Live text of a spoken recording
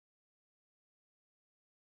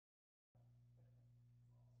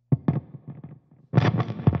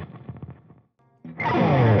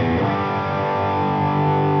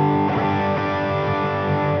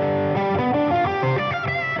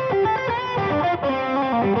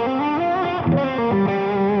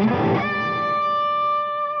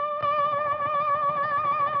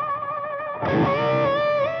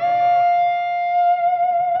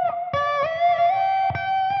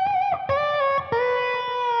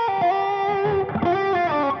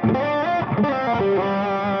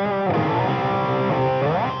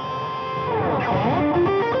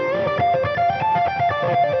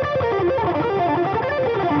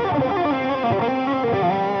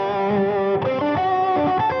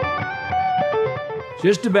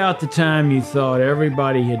Just about the time you thought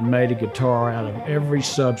everybody had made a guitar out of every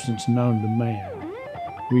substance known to man,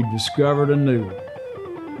 we discovered a new one,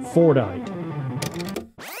 Fordite.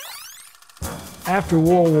 After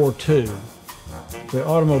World War II, the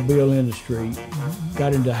automobile industry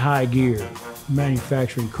got into high gear,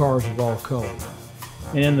 manufacturing cars of all colors.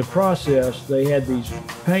 And in the process, they had these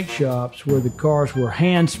paint shops where the cars were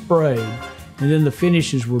hand sprayed, and then the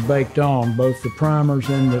finishes were baked on, both the primers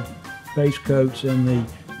and the base coats and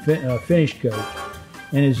the finish coats.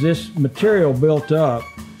 And as this material built up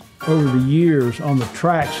over the years on the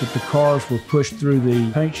tracks that the cars were pushed through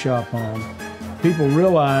the paint shop on, people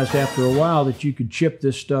realized after a while that you could chip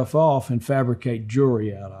this stuff off and fabricate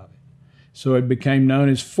jewelry out of it. So it became known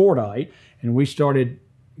as Fordite, and we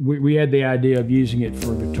had the idea of using it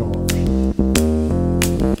for guitars.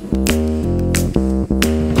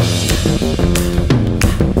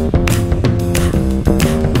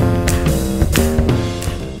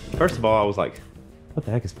 First of all, I was like, what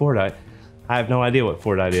the heck is Fordite? I have no idea what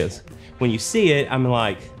Fordite is. When you see it, I'm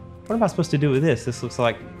like, what am I supposed to do with this? This looks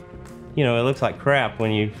like, it looks like crap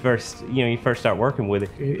when you first start working with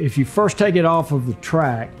it. If you first take it off of the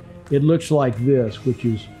track, it looks like this, which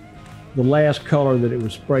is the last color that it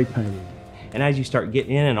was spray painted. And as you start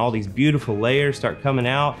getting in and all these beautiful layers start coming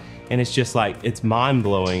out, and it's just like, it's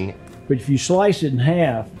mind-blowing. But if you slice it in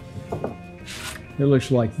half, it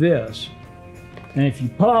looks like this. And if you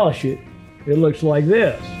polish it, it looks like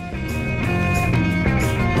this.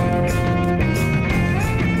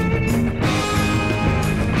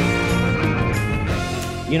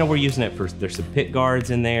 We're using it for, there's some pick guards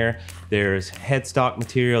in there, there's headstock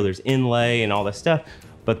material, there's inlay and all that stuff.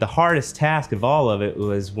 But the hardest task of all of it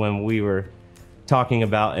was when we were talking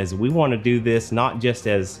about as we want to do this not just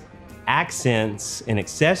as accents and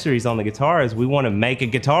accessories on the guitar, as we want to make a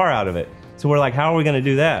guitar out of it. So we're like, how are we going to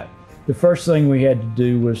do that? The first thing we had to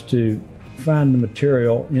do was to find the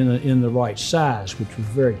material in the right size, which was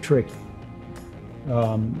very tricky.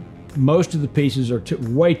 Most of the pieces are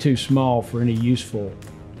way too small for any useful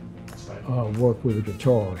work with a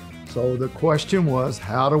guitar. So the question was,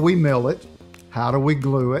 how do we mill it? How do we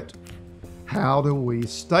glue it? How do we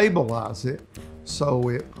stabilize it so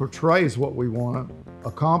it portrays what we want to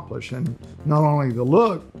accomplish, and not only the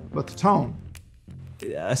look, but the tone?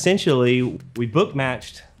 Essentially, we book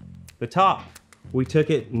matched the top. We took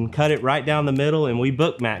it and cut it right down the middle, and we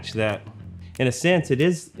book matched that. In a sense, it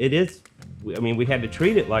is, I mean, we had to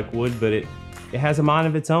treat it like wood, but it has a mind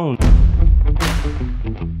of its own.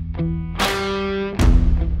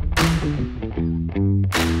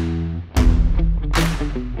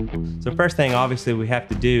 So first thing, obviously, we have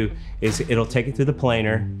to do is it'll take it through the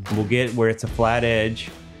planer. We'll get where it's a flat edge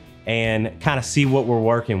and kind of see what we're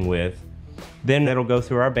working with. Then it'll go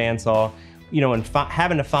through our bandsaw, and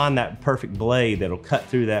having to find that perfect blade that'll cut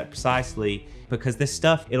through that precisely, because this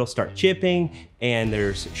stuff, it'll start chipping and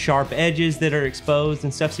there's sharp edges that are exposed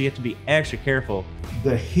and stuff, so you have to be extra careful.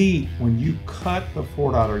 The heat, when you cut the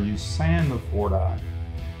Fordite or you sand the Fordite,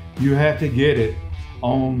 you have to get it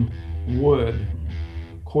on wood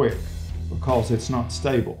quick because it's not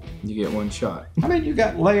stable. You get one shot. I mean, you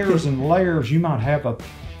got layers and layers. You might have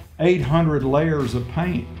 800 layers of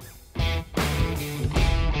paint.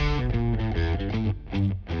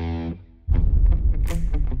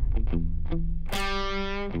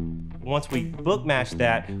 Once we book match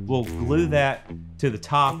that, we'll glue that to the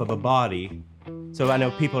top of a body. So I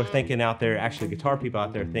know people are thinking out there, actually guitar people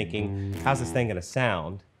out there thinking, how's this thing gonna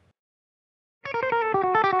sound? I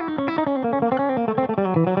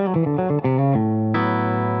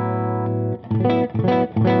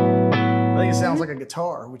think it sounds like a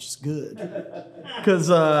guitar, which is good. Because,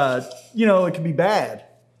 it can be bad.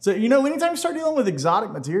 So, anytime you start dealing with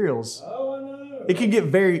exotic materials, it can get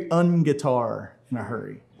very un-guitar in a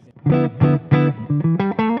hurry.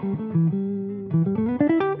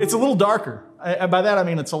 It's a little darker. By that I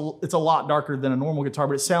mean it's a lot darker than a normal guitar,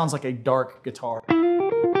 but it sounds like a dark guitar. A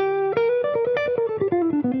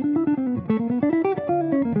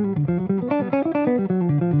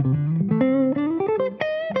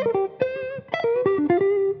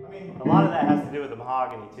lot of that has to do with the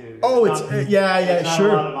mahogany too. Oh, yeah, sure.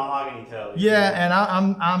 A lot of mahogany toes. Yeah, and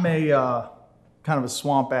I'm a kind of a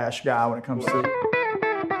swamp ash guy when it comes to.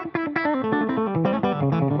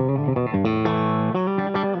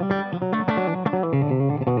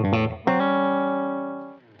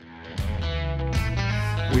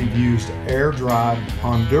 We've used air-dried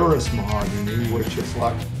Honduras mahogany, which is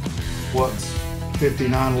like what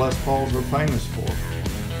 59 Les Pauls are famous for.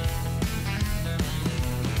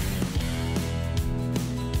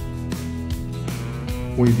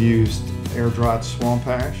 We've used air-dried swamp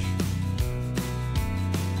ash.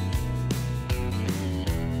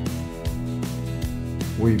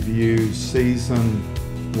 We've used seasoned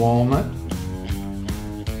walnut.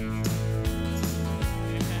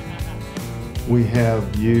 We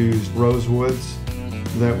have used rosewoods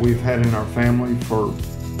that we've had in our family for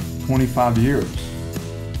 25 years.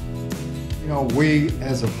 You know, we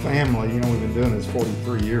as a family, you know, we've been doing this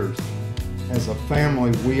 43 years. As a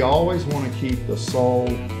family, we always want to keep the soul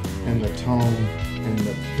and the tone and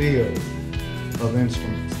the feel of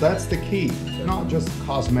instruments. That's the key. Not just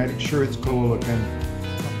cosmetic, sure it's cool looking,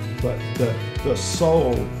 but the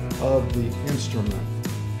soul of the instrument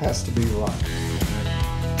has to be right.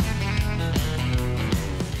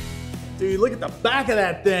 Dude, look at the back of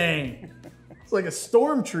that thing. It's like a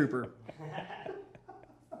stormtrooper.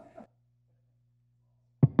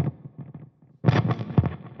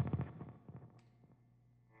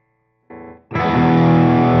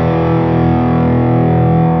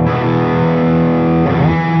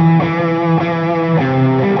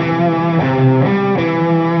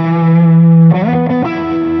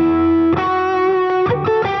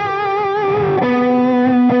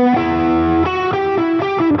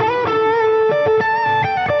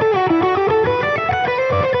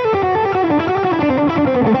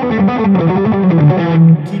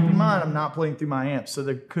 Playing through my amp, so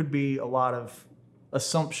there could be a lot of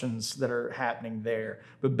assumptions that are happening there,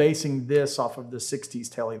 but basing this off of the 60s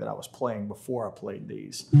telly that I was playing before I played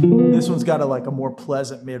these. This one's got a more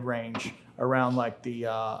pleasant mid-range around like the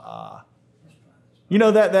you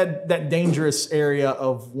know, that dangerous area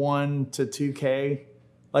of 1 to 2K,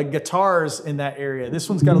 like guitars in that area. This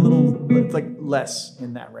one's got a little, it's like less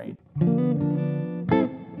in that range.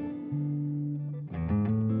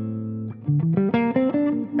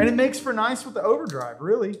 And it makes for nice with the overdrive,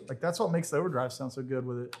 really. Like, that's what makes the overdrive sound so good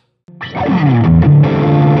with it.